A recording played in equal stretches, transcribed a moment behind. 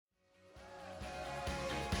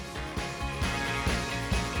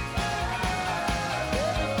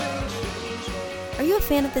you a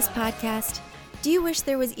fan of this podcast? Do you wish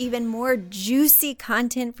there was even more juicy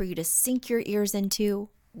content for you to sink your ears into?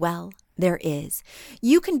 Well, there is.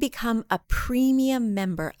 You can become a premium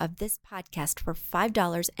member of this podcast for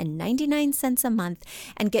 $5.99 a month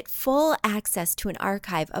and get full access to an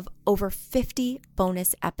archive of over 50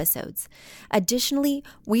 bonus episodes. Additionally,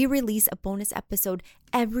 we release a bonus episode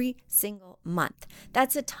every single month.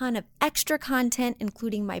 That's a ton of extra content,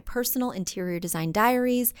 including my personal interior design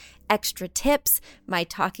diaries, extra tips, my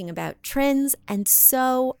talking about trends, and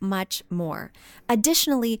so much more.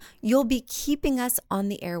 Additionally, you'll be keeping us on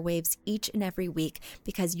the airwaves each and every week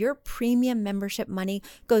because your premium membership money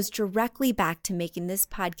goes directly back to making this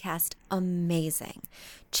podcast amazing.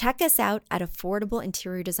 Check us out at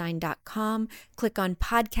affordableinteriordesign.com. Click on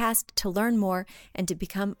podcast to learn more and to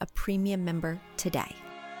become a premium member today.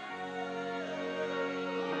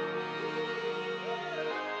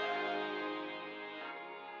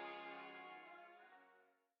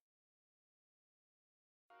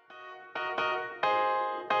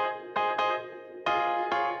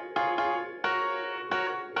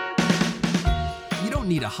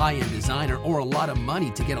 Need a high-end designer or a lot of money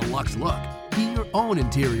to get a luxe look. Be your own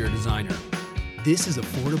interior designer. This is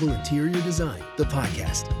Affordable Interior Design, the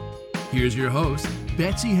podcast. Here's your host,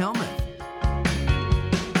 Betsy Helmuth.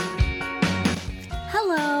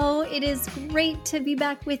 Hello, it is great to be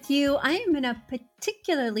back with you. I am in a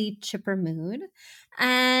particularly chipper mood.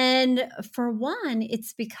 And for one,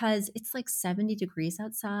 it's because it's like 70 degrees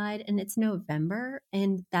outside and it's November,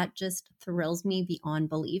 and that just thrills me beyond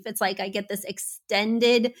belief. It's like I get this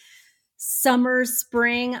extended summer,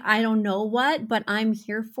 spring, I don't know what, but I'm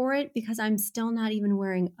here for it because I'm still not even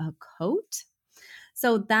wearing a coat.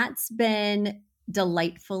 So that's been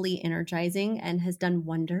delightfully energizing and has done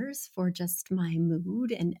wonders for just my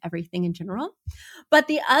mood and everything in general. But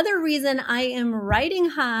the other reason I am riding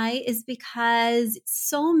high is because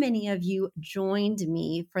so many of you joined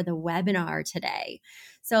me for the webinar today.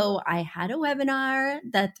 So I had a webinar,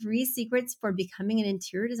 the 3 secrets for becoming an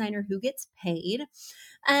interior designer who gets paid.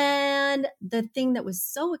 And the thing that was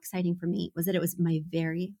so exciting for me was that it was my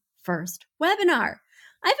very first webinar.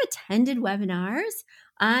 I've attended webinars.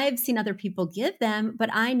 I've seen other people give them,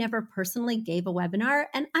 but I never personally gave a webinar,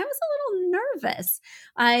 and I was a little nervous.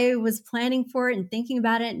 I was planning for it and thinking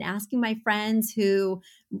about it and asking my friends who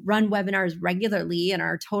run webinars regularly and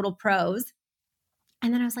are total pros.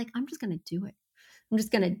 And then I was like, I'm just going to do it. I'm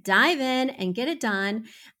just going to dive in and get it done.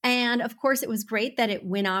 And of course, it was great that it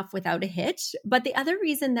went off without a hitch. But the other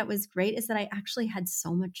reason that was great is that I actually had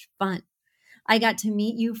so much fun. I got to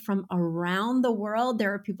meet you from around the world.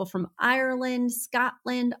 There are people from Ireland,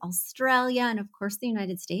 Scotland, Australia, and of course, the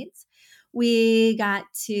United States. We got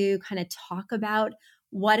to kind of talk about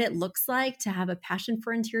what it looks like to have a passion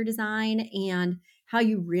for interior design and how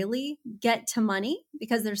you really get to money,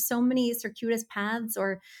 because there's so many circuitous paths,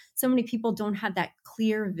 or so many people don't have that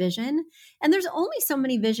clear vision. And there's only so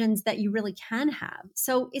many visions that you really can have.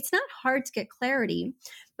 So it's not hard to get clarity,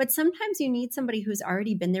 but sometimes you need somebody who's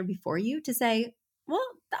already been there before you to say, well,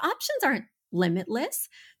 the options aren't limitless.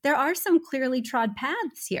 There are some clearly trod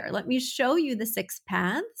paths here. Let me show you the 6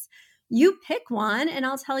 paths. You pick one and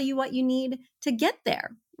I'll tell you what you need to get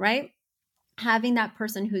there, right? Having that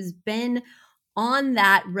person who's been on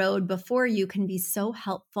that road before you can be so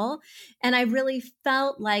helpful. And I really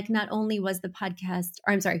felt like not only was the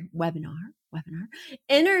webinar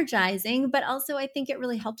energizing, but also I think it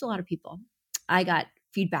really helped a lot of people. I got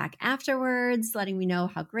feedback afterwards, letting me know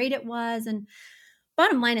how great it was. And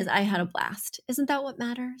bottom line is I had a blast. Isn't that what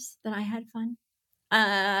matters? That I had fun?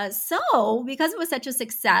 So because it was such a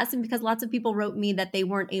success, and because lots of people wrote me that they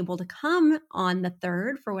weren't able to come on the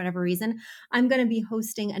 3rd for whatever reason, I'm going to be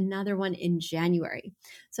hosting another one in January.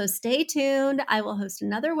 So stay tuned. I will host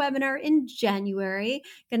another webinar in January.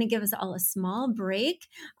 Going to give us all a small break.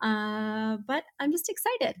 But I'm just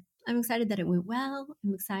excited. I'm excited that it went well.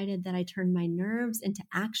 I'm excited that I turned my nerves into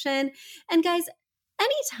action. And guys,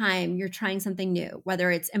 anytime you're trying something new,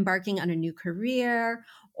 whether it's embarking on a new career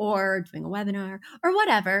or doing a webinar or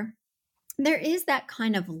whatever, there is that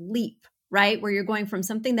kind of leap, right? Where you're going from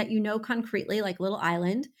something that you know concretely, like a little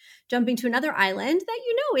island, jumping to another island that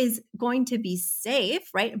you know is going to be safe,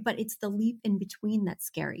 right? But it's the leap in between that's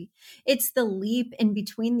scary. It's the leap in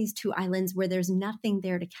between these 2 islands where there's nothing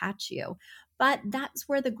there to catch you. But that's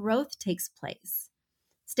where the growth takes place.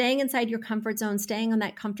 Staying inside your comfort zone, staying on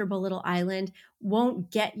that comfortable little island won't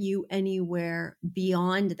get you anywhere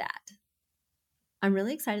beyond that. I'm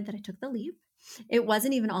really excited that I took the leap. It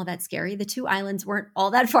wasn't even all that scary. The 2 islands weren't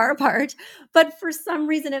all that far apart, but for some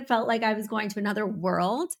reason it felt like I was going to another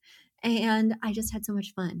world, and I just had so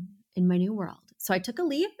much fun in my new world. So I took a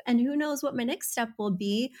leap, and who knows what my next step will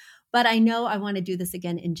be, but I know I want to do this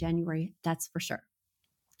again in January. That's for sure.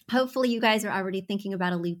 Hopefully you guys are already thinking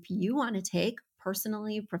about a leap you want to take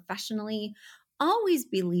personally, professionally. Always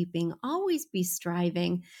be leaping, always be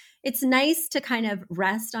striving. It's nice to kind of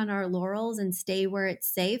rest on our laurels and stay where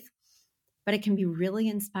it's safe, but it can be really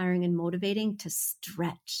inspiring and motivating to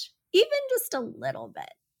stretch, even just a little bit,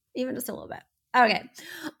 even just a little bit. Okay.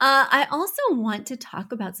 I also want to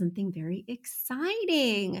talk about something very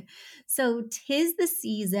exciting. So 'tis the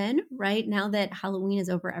season, right? Now that Halloween is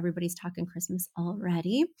over, everybody's talking Christmas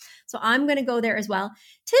already. So I'm going to go there as well.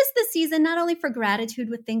 'Tis the season not only for gratitude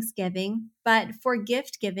with Thanksgiving, but for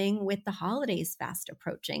gift giving with the holidays fast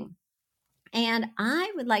approaching. And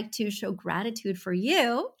I would like to show gratitude for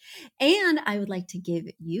you, and I would like to give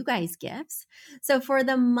you guys gifts. So, for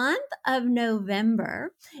the month of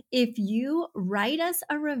November, if you write us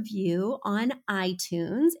a review on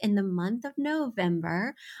iTunes in the month of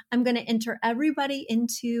November, I'm going to enter everybody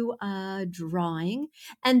into a drawing,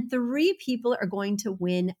 and 3 people are going to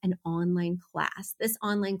win an online class. This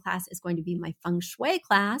online class is going to be my feng shui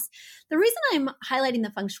class. The reason I'm highlighting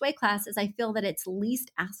the feng shui class is I feel that it's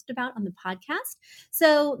least asked about on the podcast.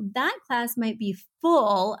 So that class might be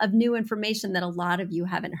full of new information that a lot of you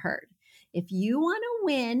haven't heard. If you want to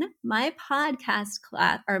win my podcast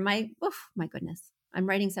class, or my goodness, I'm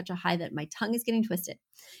writing such a high that my tongue is getting twisted.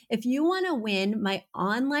 If you want to win my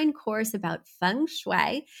online course about feng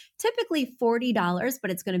shui, typically $40, but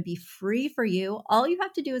it's going to be free for you. All you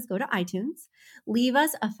have to do is go to iTunes, leave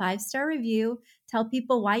us a 5-star review, tell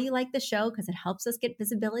people why you like the show because it helps us get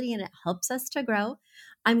visibility and it helps us to grow.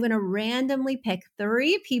 I'm going to randomly pick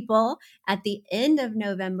 3 people at the end of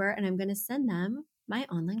November, and I'm going to send them my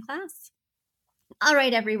online class. All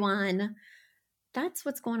right, everyone. That's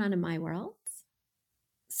what's going on in my world.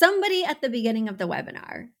 Somebody at the beginning of the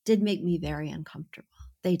webinar did make me very uncomfortable.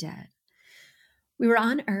 They did. We were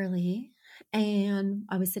on early, and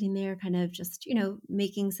I was sitting there kind of just,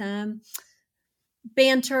 making some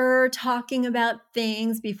banter, talking about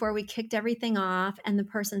things before we kicked everything off. And the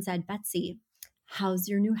person said, Betsy, how's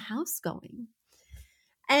your new house going?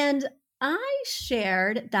 And I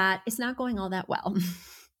shared that it's not going all that well.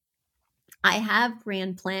 I have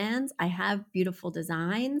grand plans. I have beautiful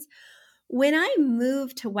designs. When I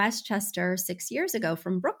moved to Westchester 6 years ago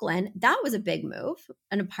from Brooklyn, that was a big move,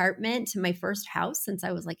 an apartment to my first house since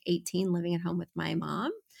I was like 18, living at home with my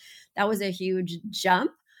mom. That was a huge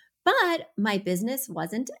jump, but my business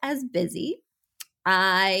wasn't as busy.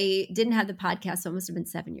 I didn't have the podcast, so it must have been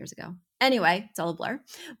 7 years ago. Anyway, it's all a blur.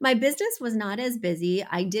 My business was not as busy.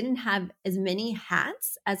 I didn't have as many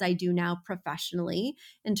hats as I do now professionally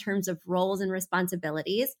in terms of roles and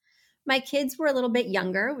responsibilities. My kids were a little bit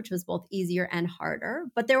younger, which was both easier and harder,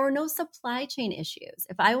 but there were no supply chain issues.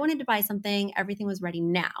 If I wanted to buy something, everything was ready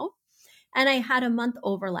now. And I had a month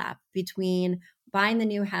overlap between buying the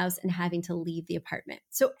new house and having to leave the apartment.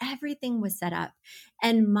 So everything was set up.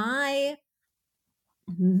 And my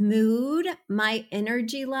mood, my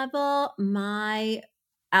energy level, my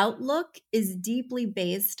outlook is deeply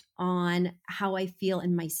based on how I feel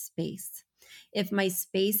in my space. If my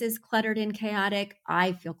space is cluttered and chaotic,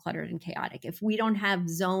 I feel cluttered and chaotic. If we don't have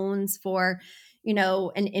zones for,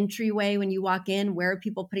 an entryway when you walk in, where are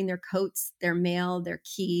people putting their coats, their mail, their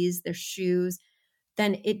keys, their shoes,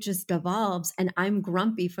 then it just devolves. And I'm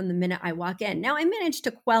grumpy from the minute I walk in. Now, I managed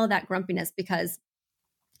to quell that grumpiness because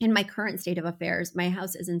in my current state of affairs, my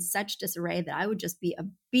house is in such disarray that I would just be a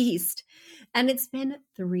beast. And it's been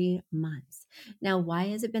 3 months. Now, why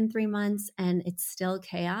has it been 3 months and it's still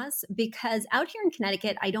chaos? Because out here in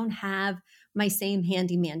Connecticut, I don't have my same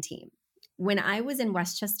handyman team. When I was in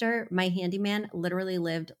Westchester, my handyman literally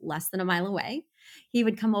lived less than a mile away. He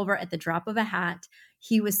would come over at the drop of a hat.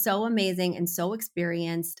 He was so amazing and so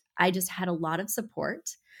experienced. I just had a lot of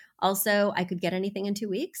support. Also, I could get anything in 2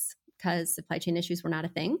 weeks because supply chain issues were not a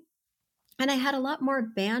thing. And I had a lot more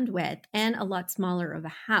bandwidth and a lot smaller of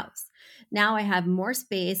a house. Now I have more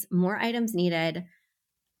space, more items needed,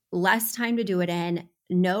 less time to do it in,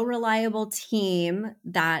 no reliable team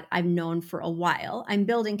that I've known for a while. I'm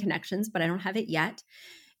building connections, but I don't have it yet.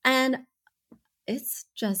 And it's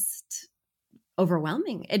just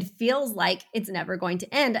overwhelming. It feels like it's never going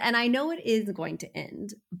to end. And I know it is going to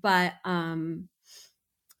end, but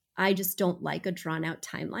I just don't like a drawn out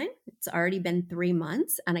timeline. It's already been 3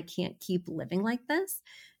 months and I can't keep living like this.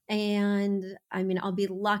 And I mean, I'll be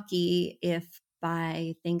lucky if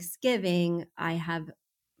by Thanksgiving I have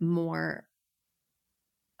more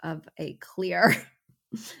of a clear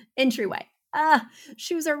entryway.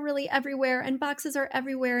 Shoes are really everywhere and boxes are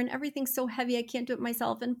everywhere and everything's so heavy I can't do it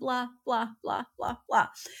myself and blah, blah, blah, blah, blah.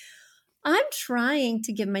 I'm trying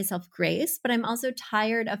to give myself grace, but I'm also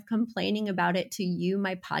tired of complaining about it to you,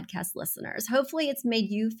 my podcast listeners. Hopefully, it's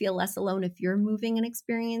made you feel less alone if you're moving and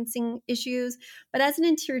experiencing issues. But as an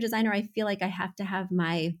interior designer, I feel like I have to have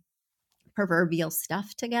my proverbial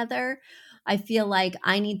stuff together. I feel like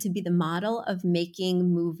I need to be the model of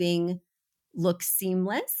making moving look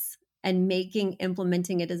seamless and making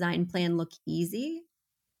implementing a design plan look easy.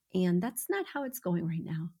 And that's not how it's going right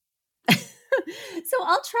now. So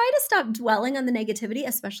I'll try to stop dwelling on the negativity,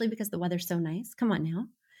 especially because the weather's so nice. Come on now.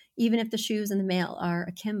 Even if the shoes and the mail are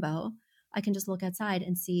akimbo, I can just look outside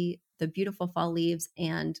and see the beautiful fall leaves,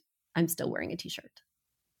 and I'm still wearing a t-shirt.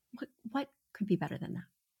 What could be better than that?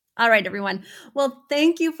 All right, everyone. Well,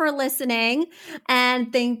 thank you for listening,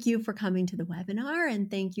 and thank you for coming to the webinar,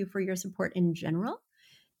 and thank you for your support in general.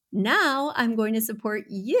 Now I'm going to support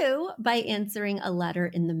you by answering a letter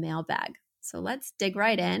in the mailbag. So let's dig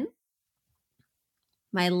right in.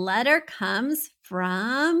 My letter comes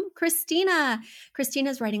from Christina.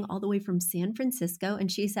 Christina's writing all the way from San Francisco,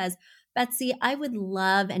 and she says, Betsy, I would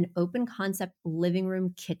love an open concept living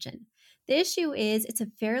room kitchen. The issue is it's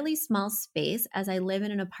a fairly small space as I live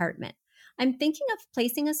in an apartment. I'm thinking of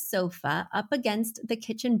placing a sofa up against the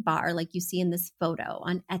kitchen bar like you see in this photo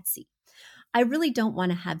on Etsy. I really don't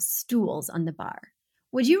want to have stools on the bar.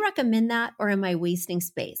 Would you recommend that, or am I wasting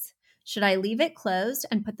space? Should I leave it closed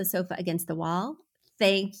and put the sofa against the wall?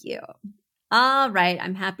 Thank you. All right,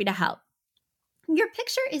 I'm happy to help. Your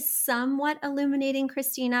picture is somewhat illuminating,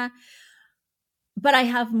 Christina, but I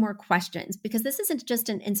have more questions because this isn't just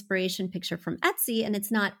an inspiration picture from Etsy and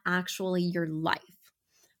it's not actually your life.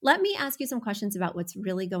 Let me ask you some questions about what's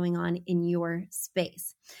really going on in your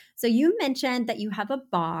space. So you mentioned that you have a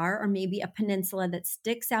bar or maybe a peninsula that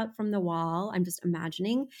sticks out from the wall. I'm just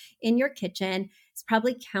imagining in your kitchen. It's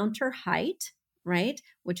probably counter height, right?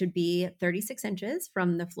 Which would be 36 inches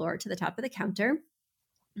from the floor to the top of the counter.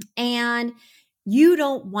 And you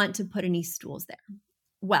don't want to put any stools there.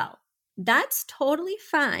 Well, that's totally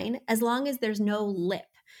fine as long as there's no lip.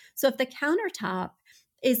 So if the countertop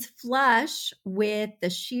is flush with the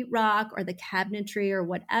sheetrock or the cabinetry or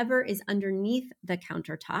whatever is underneath the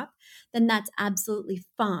countertop, then that's absolutely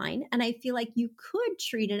fine. And I feel like you could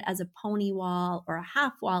treat it as a pony wall or a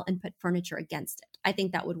half wall and put furniture against it. I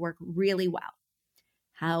think that would work really well.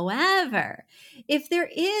 However, if there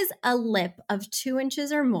is a lip of 2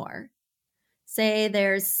 inches or more, say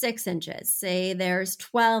there's 6 inches, say there's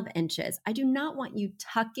 12 inches, I do not want you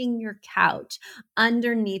tucking your couch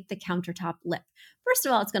underneath the countertop lip. First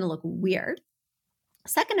of all, it's going to look weird.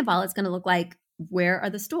 Second of all, it's going to look like, where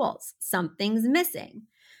are the stools? Something's missing.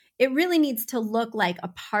 It really needs to look like a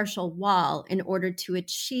partial wall in order to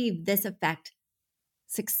achieve this effect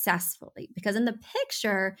successfully. Because in the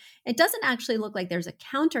picture, it doesn't actually look like there's a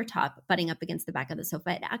countertop butting up against the back of the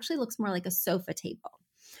sofa. It actually looks more like a sofa table,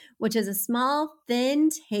 which is a small, thin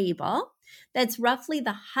table that's roughly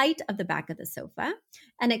the height of the back of the sofa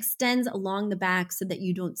and extends along the back so that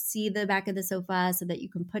you don't see the back of the sofa, so that you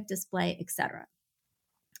can put display, etc.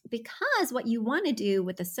 Because what you want to do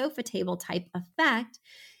with the sofa table type effect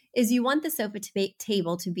is you want the sofa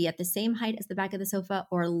table to be at the same height as the back of the sofa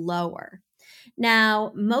or lower.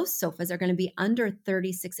 Now, most sofas are going to be under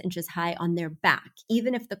 36 inches high on their back,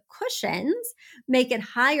 even if the cushions make it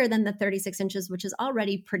higher than the 36 inches, which is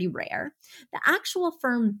already pretty rare. The actual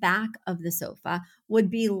firm back of the sofa would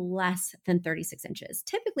be less than 36 inches,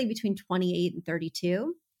 typically between 28 and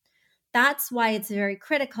 32. That's why it's very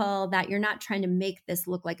critical that you're not trying to make this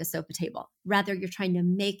look like a sofa table. Rather, you're trying to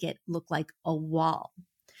make it look like a wall.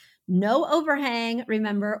 No overhang,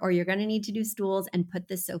 remember, or you're going to need to do stools and put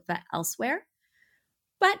this sofa elsewhere.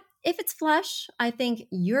 But if it's flush, I think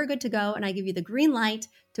you're good to go, and I give you the green light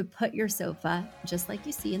to put your sofa just like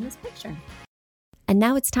you see in this picture. And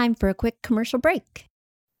now it's time for a quick commercial break.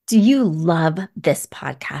 Do you love this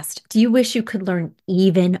podcast? Do you wish you could learn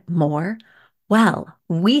even more? Well,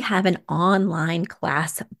 we have an online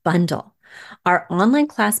class bundle. Our online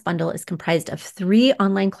class bundle is comprised of 3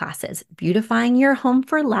 online classes: Beautifying Your Home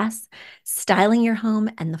for Less, Styling Your Home,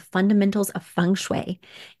 and the Fundamentals of Feng Shui.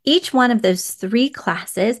 Each one of those 3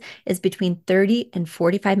 classes is between 30 and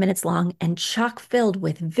 45 minutes long and chock-filled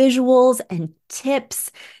with visuals and tips,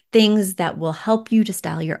 things that will help you to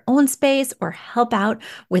style your own space or help out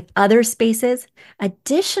with other spaces.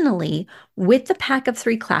 Additionally, with the pack of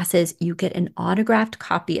 3 classes, you get an autographed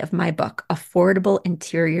copy of my book, Affordable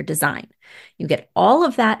Interior Design. You get all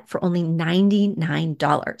of that for only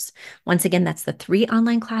 $99. Once again, that's the 3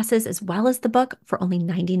 online classes as well as the book for only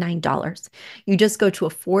 $99. You just go to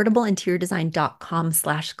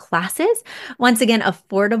affordableinteriordesign.com/classes. Once again,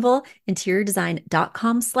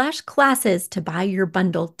 affordableinteriordesign.com/classes to buy your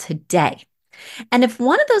bundle today. And if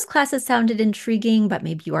one of those classes sounded intriguing, but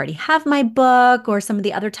maybe you already have my book or some of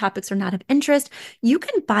the other topics are not of interest, you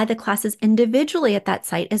can buy the classes individually at that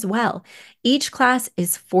site as well. Each class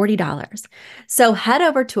is $40. So head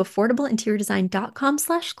over to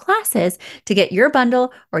affordableinteriordesign.com/classes to get your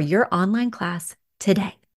bundle or your online class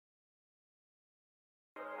today.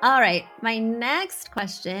 All right, my next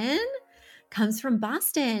question comes from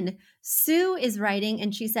Boston. Sue is writing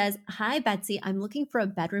and she says, "Hi, Betsy. I'm looking for a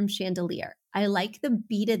bedroom chandelier. I like the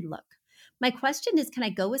beaded look. My question is, can I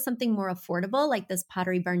go with something more affordable like this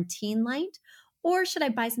Pottery Barn teen light? Or should I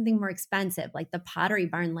buy something more expensive like the Pottery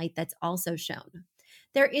Barn light that's also shown?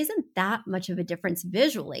 There isn't that much of a difference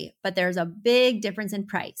visually, but there's a big difference in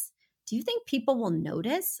price. Do you think people will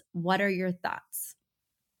notice? What are your thoughts?"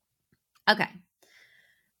 Okay.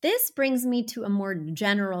 This brings me to a more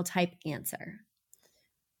general type answer.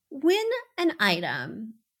 When an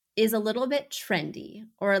item is a little bit trendy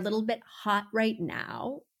or a little bit hot right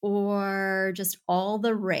now or just all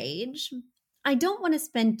the rage, I don't want to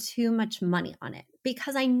spend too much money on it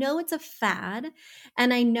because I know it's a fad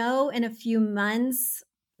and I know in a few months,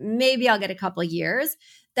 maybe I'll get a couple years,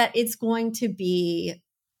 that it's going to be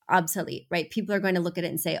obsolete, right? People are going to look at it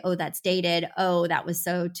and say, oh, that's dated. Oh, that was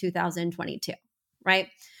so 2022, right?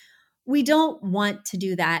 We don't want to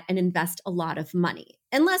do that and invest a lot of money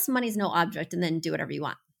unless money's no object and then do whatever you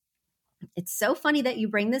want. It's so funny that you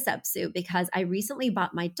bring this up, Sue, because I recently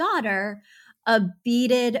bought my daughter a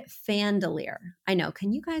beaded fandelier. I know.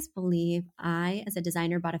 Can you guys believe I, as a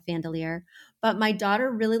designer, bought a fandelier? But my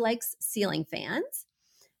daughter really likes ceiling fans.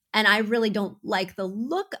 And I really don't like the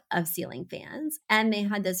look of ceiling fans. And they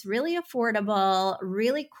had this really affordable,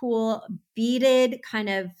 really cool beaded kind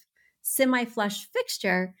of semi-flush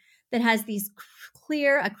fixture that has these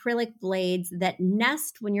clear acrylic blades that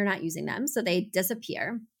nest when you're not using them. So they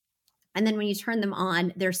disappear. And then when you turn them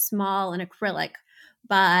on, they're small and acrylic,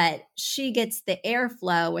 but she gets the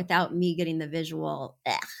airflow without me getting the visual.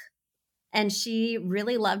 And she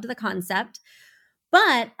really loved the concept.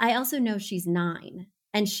 But I also know she's 9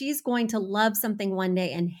 and she's going to love something one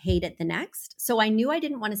day and hate it the next. So I knew I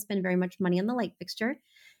didn't want to spend very much money on the light fixture.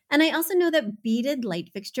 And I also know that beaded light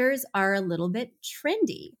fixtures are a little bit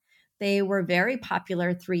trendy. They were very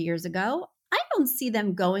popular 3 years ago. I don't see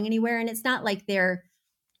them going anywhere. And it's not like they're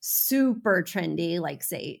super trendy, like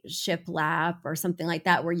say shiplap or something like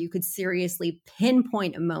that, where you could seriously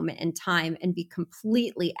pinpoint a moment in time and be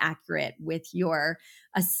completely accurate with your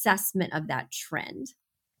assessment of that trend.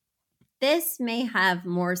 This may have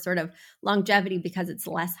more sort of longevity because it's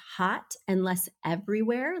less hot and less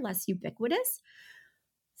everywhere, less ubiquitous.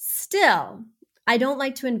 Still, I don't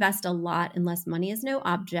like to invest a lot unless money is no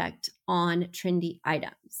object on trendy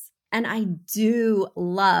items. And I do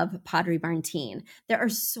love Pottery Barn Teen. There are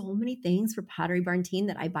so many things for Pottery Barn Teen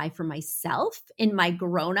that I buy for myself in my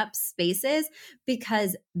grown-up spaces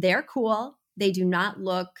because they're cool. They do not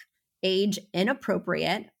look age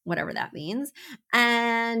inappropriate, whatever that means,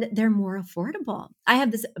 and they're more affordable. I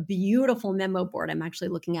have this beautiful memo board I'm actually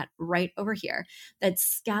looking at right over here that's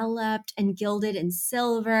scalloped and gilded in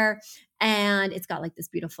silver, and it's got like this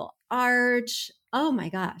beautiful arch. Oh my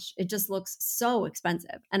gosh, it just looks so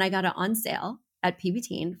expensive. And I got it on sale at PB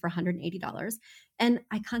Teen for $180, and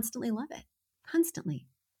I constantly love it. Constantly.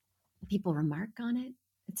 People remark on it.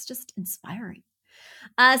 It's just inspiring.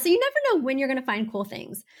 So you never know when you're going to find cool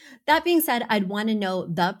things. That being said, I'd want to know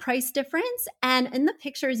the price difference. And in the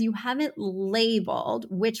pictures, you haven't labeled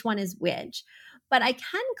which one is which, but I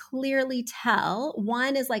can clearly tell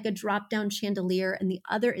one is like a drop-down chandelier and the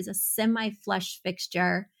other is a semi-flush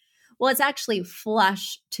fixture. Well, it's actually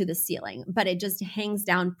flush to the ceiling, but it just hangs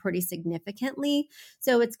down pretty significantly.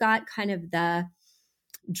 So it's got kind of the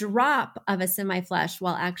drop of a semi-flush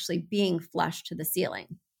while actually being flush to the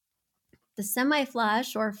ceiling. The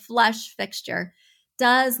semi-flush or flush fixture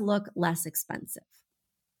does look less expensive.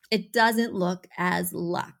 It doesn't look as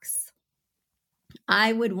luxe.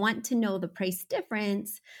 I would want to know the price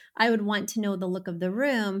difference. I would want to know the look of the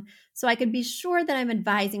room so I could be sure that I'm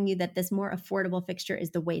advising you that this more affordable fixture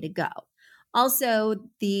is the way to go. Also,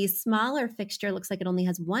 the smaller fixture looks like it only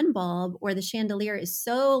has one bulb, or the chandelier is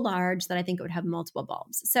so large that I think it would have multiple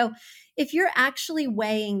bulbs. So if you're actually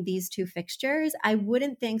weighing these two fixtures, I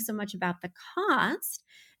wouldn't think so much about the cost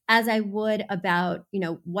as I would about,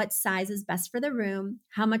 what size is best for the room,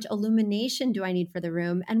 how much illumination do I need for the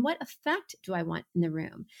room, and what effect do I want in the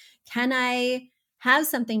room? Can I have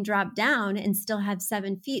something drop down and still have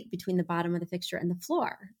 7 feet between the bottom of the fixture and the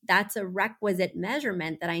floor? That's a requisite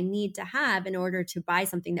measurement that I need to have in order to buy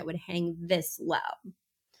something that would hang this low.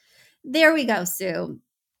 There we go, Sue.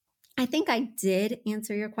 I think I did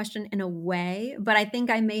answer your question in a way, but I think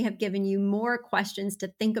I may have given you more questions to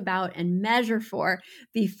think about and measure for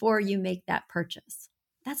before you make that purchase.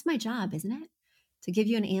 That's my job, isn't it? To give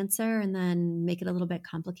you an answer and then make it a little bit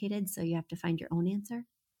complicated so you have to find your own answer.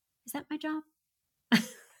 Is that my job?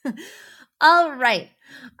 All right.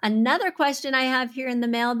 Another question I have here in the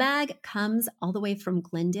mailbag comes all the way from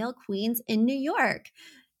Glendale, Queens in New York.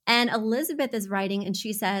 And Elizabeth is writing and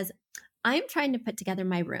she says, I'm trying to put together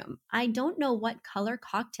my room. I don't know what color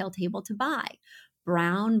cocktail table to buy.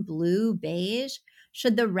 Brown, blue, beige.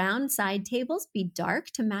 Should the round side tables be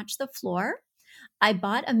dark to match the floor? I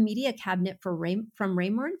bought a media cabinet from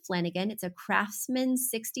Raymour and Flanigan. It's a Craftsman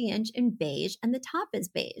 60-inch in beige, and the top is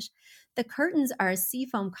beige. The curtains are a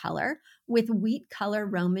seafoam color with wheat color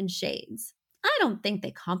Roman shades. I don't think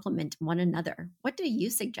they complement one another. What do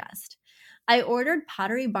you suggest? I ordered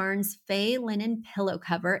Pottery Barn's Fay linen pillow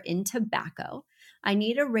cover in tobacco. I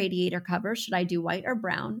need a radiator cover. Should I do white or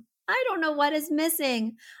brown? I don't know what is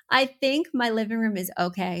missing. I think my living room is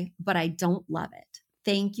okay, but I don't love it.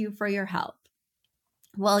 Thank you for your help.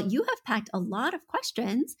 Well, you have packed a lot of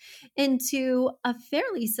questions into a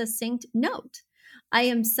fairly succinct note. I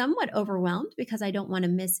am somewhat overwhelmed because I don't want to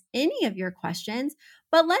miss any of your questions,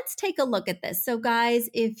 but let's take a look at this. So guys,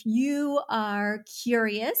 if you are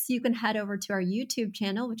curious, you can head over to our YouTube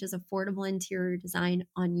channel, which is Affordable Interior Design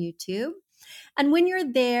on YouTube. And when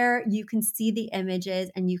you're there, you can see the images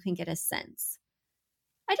and you can get a sense.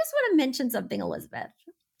 I just want to mention something, Elizabeth.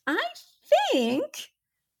 I think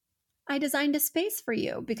I designed a space for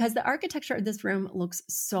you because the architecture of this room looks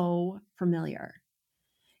so familiar.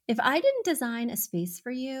 If I didn't design a space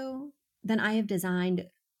for you, then I have designed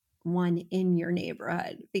one in your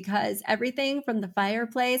neighborhood because everything from the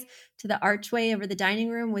fireplace to the archway over the dining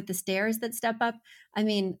room with the stairs that step up, I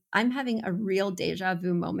mean, I'm having a real deja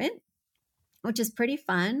vu moment, which is pretty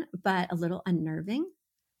fun, but a little unnerving.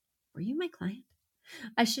 Were you my client?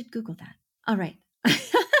 I should Google that. All right.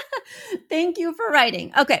 Thank you for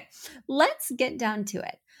writing. Okay, let's get down to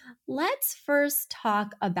it. Let's first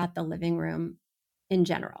talk about the living room in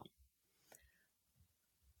general.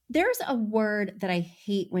 There's a word that I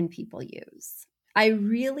hate when people use. I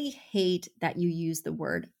really hate that you use the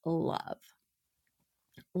word love.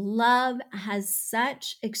 Love has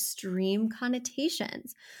such extreme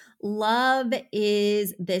connotations. Love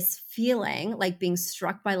is this feeling like being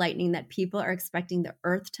struck by lightning that people are expecting the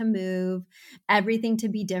earth to move, everything to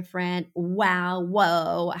be different. Wow,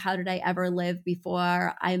 whoa, how did I ever live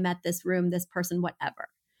before I met this room, this person, whatever.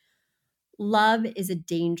 Love is a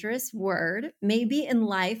dangerous word, maybe in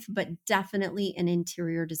life, but definitely in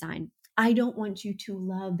interior design. I don't want you to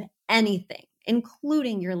love anything,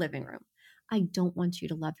 including your living room. I don't want you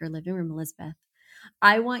to love your living room, Elizabeth.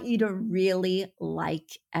 I want you to really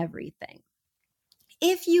like everything.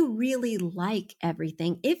 If you really like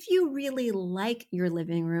everything, if you really like your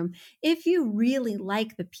living room, if you really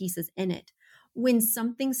like the pieces in it, when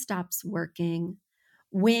something stops working,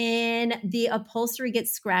 when the upholstery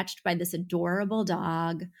gets scratched by this adorable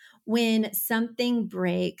dog, when something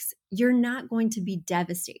breaks, you're not going to be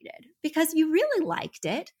devastated because you really liked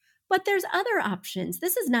it. But there's other options.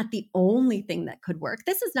 This is not the only thing that could work.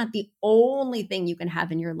 This is not the only thing you can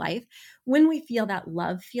have in your life. When we feel that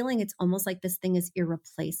love feeling, it's almost like this thing is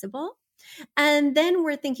irreplaceable. And then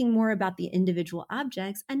we're thinking more about the individual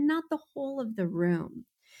objects and not the whole of the room.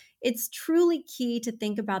 It's truly key to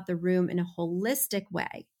think about the room in a holistic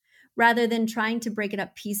way, rather than trying to break it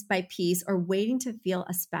up piece by piece or waiting to feel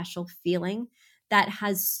a special feeling that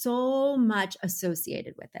has so much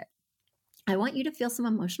associated with it. I want you to feel some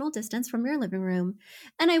emotional distance from your living room,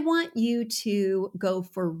 and I want you to go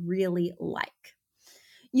for really like.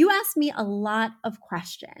 You asked me a lot of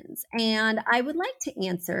questions, and I would like to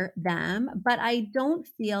answer them, but I don't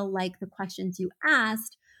feel like the questions you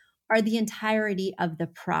asked are the entirety of the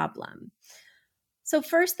problem. So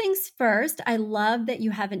first things first, I love that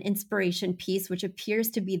you have an inspiration piece, which appears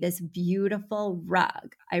to be this beautiful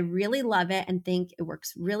rug. I really love it and think it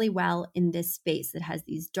works really well in this space. It has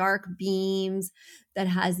these dark beams, that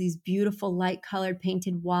has these beautiful light colored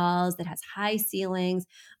painted walls, that has high ceilings.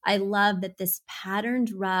 I love that this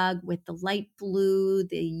patterned rug with the light blue,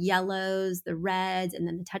 the yellows, the reds, and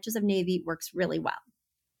then the touches of navy works really well.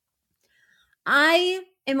 I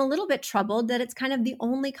am a little bit troubled that it's kind of the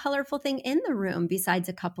only colorful thing in the room besides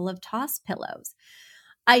a couple of toss pillows.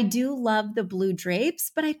 I do love the blue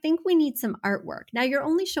drapes, but I think we need some artwork. Now, you're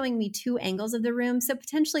only showing me 2 angles of the room, so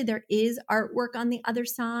potentially there is artwork on the other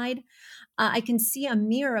side. I can see a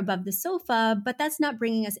mirror above the sofa, but that's not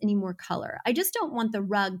bringing us any more color. I just don't want the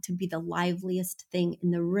rug to be the liveliest thing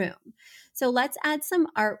in the room. So let's add some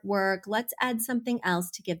artwork. Let's add something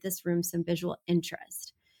else to give this room some visual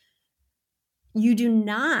interest. You do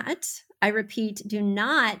not, I repeat, do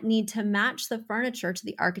not need to match the furniture to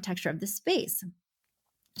the architecture of the space.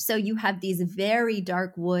 So you have these very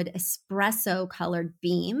dark wood espresso colored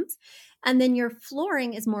beams. And then your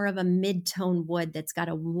flooring is more of a mid-tone wood that's got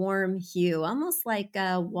a warm hue, almost like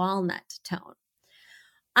a walnut tone.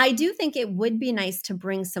 I do think it would be nice to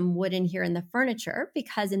bring some wood in here in the furniture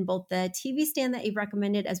because in both the TV stand that you've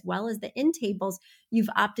recommended as well as the end tables, you've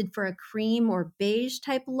opted for a cream or beige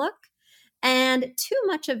type look. And too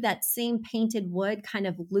much of that same painted wood kind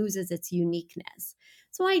of loses its uniqueness.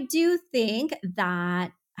 So I do think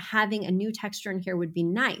that having a new texture in here would be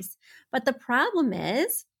nice. But the problem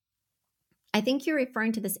is, I think you're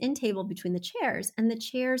referring to this end table between the chairs, and the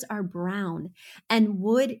chairs are brown, and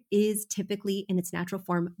wood is typically in its natural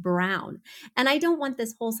form brown. And I don't want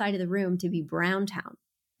this whole side of the room to be brown town,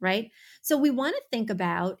 right? So we want to think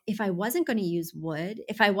about if I wasn't going to use wood,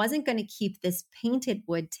 if I wasn't going to keep this painted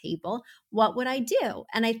wood table, what would I do?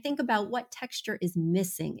 And I think about what texture is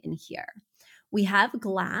missing in here. We have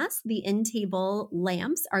glass. The end table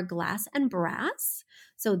lamps are glass and brass.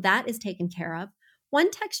 So that is taken care of. One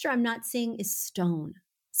texture I'm not seeing is stone.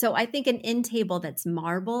 So I think an end table that's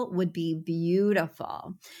marble would be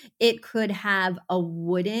beautiful. It could have a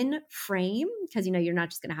wooden frame because, you're not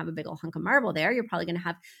just going to have a big old hunk of marble there. You're probably going to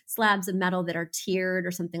have slabs of metal that are tiered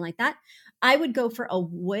or something like that. I would go for a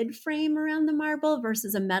wood frame around the marble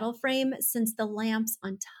versus a metal frame since the lamps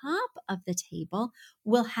on top of the table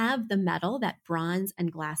will have the metal, that bronze and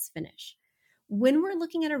glass finish. When we're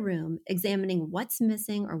looking at a room, examining what's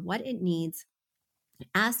missing or what it needs,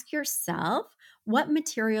 ask yourself, what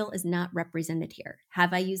material is not represented here?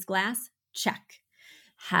 Have I used glass? Check.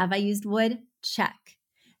 Have I used wood? Check.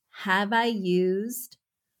 Have I used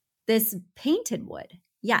this painted wood?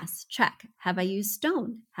 Yes, check. Have I used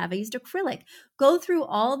stone? Have I used acrylic? Go through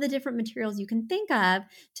all the different materials you can think of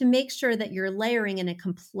to make sure that you're layering in a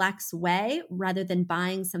complex way rather than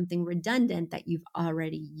buying something redundant that you've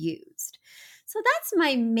already used. So that's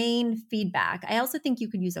my main feedback. I also think you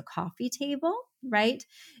could use a coffee table, right?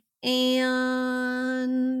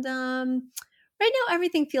 And right now,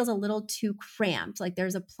 everything feels a little too cramped. Like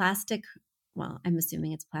there's a plastic, well, I'm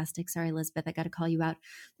assuming it's plastic. Sorry, Elizabeth, I got to call you out.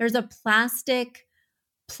 There's a plastic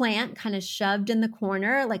plant kind of shoved in the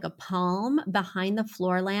corner, like a palm behind the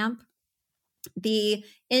floor lamp. The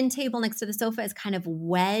end table next to the sofa is kind of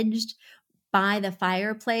wedged by the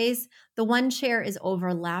fireplace. The one chair is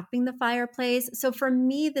overlapping the fireplace. So for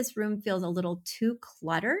me, this room feels a little too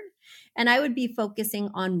cluttered. And I would be focusing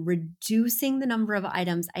on reducing the number of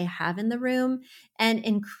items I have in the room and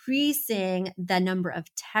increasing the number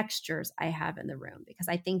of textures I have in the room, because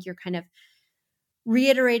I think you're kind of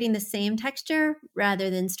reiterating the same texture rather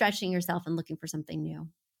than stretching yourself and looking for something new.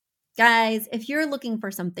 Guys, if you're looking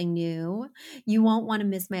for something new, you won't want to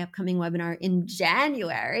miss my upcoming webinar in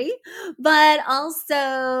January. But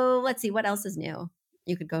also, let's see, what else is new?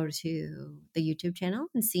 You could go to the YouTube channel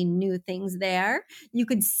and see new things there. You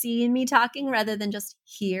could see me talking rather than just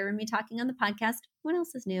hear me talking on the podcast. What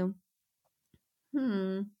else is new?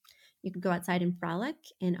 You could go outside and frolic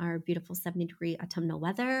in our beautiful 70-degree autumnal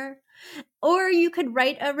weather. Or you could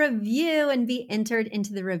write a review and be entered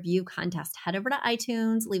into the review contest. Head over to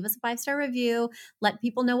iTunes, leave us a 5-star review, let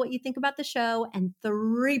people know what you think about the show, and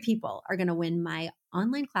 3 people are going to win my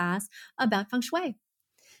online class about feng shui.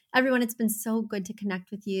 Everyone, it's been so good to connect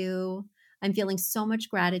with you. I'm feeling so much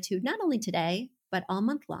gratitude, not only today, but all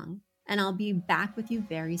month long. And I'll be back with you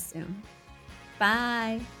very soon.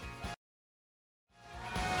 Bye.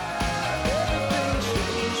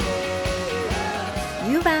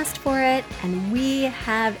 You've asked for it, and we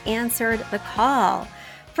have answered the call.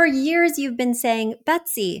 For years, you've been saying,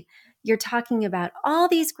 Betsy, you're talking about all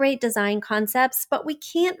these great design concepts, but we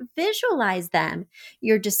can't visualize them.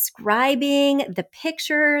 You're describing the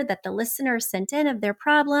picture that the listener sent in of their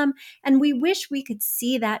problem, and we wish we could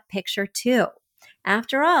see that picture too.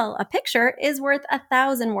 After all, a picture is worth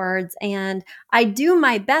 1,000 words, and I do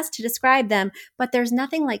my best to describe them, but there's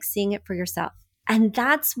nothing like seeing it for yourself. And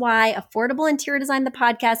that's why Affordable Interior Design, the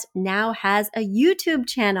podcast, now has a YouTube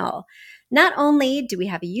channel. Not only do we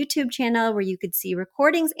have a YouTube channel where you could see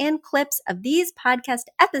recordings and clips of these podcast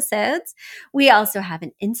episodes, we also have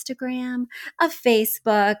an Instagram, a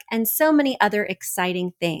Facebook, and so many other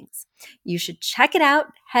exciting things. You should check it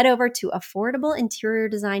out. Head over to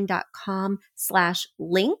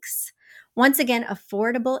affordableinteriordesign.com/links. Once again,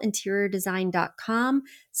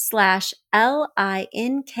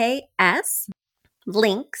 affordableinteriordesign.com/LINKS.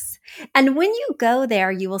 links. And when you go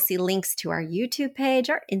there, you will see links to our YouTube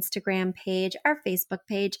page, our Instagram page, our Facebook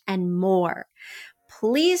page, and more.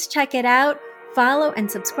 Please check it out, follow and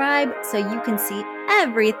subscribe so you can see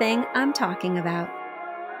everything I'm talking about.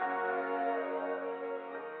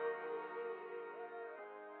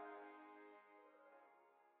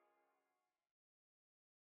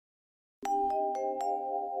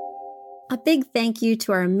 A big thank you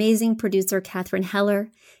to our amazing producer, Catherine Heller,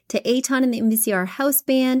 to Aton and the MVCR House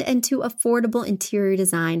Band, and to Affordable Interior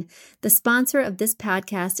Design, the sponsor of this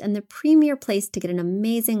podcast and the premier place to get an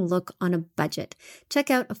amazing look on a budget. Check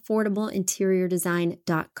out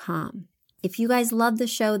affordableinteriordesign.com. If you guys love the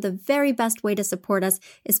show, the very best way to support us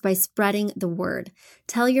is by spreading the word.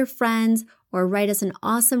 Tell your friends or write us an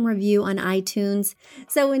awesome review on iTunes.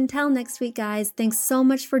 So until next week, guys, thanks so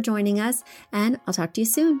much for joining us, and I'll talk to you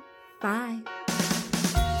soon. Bye.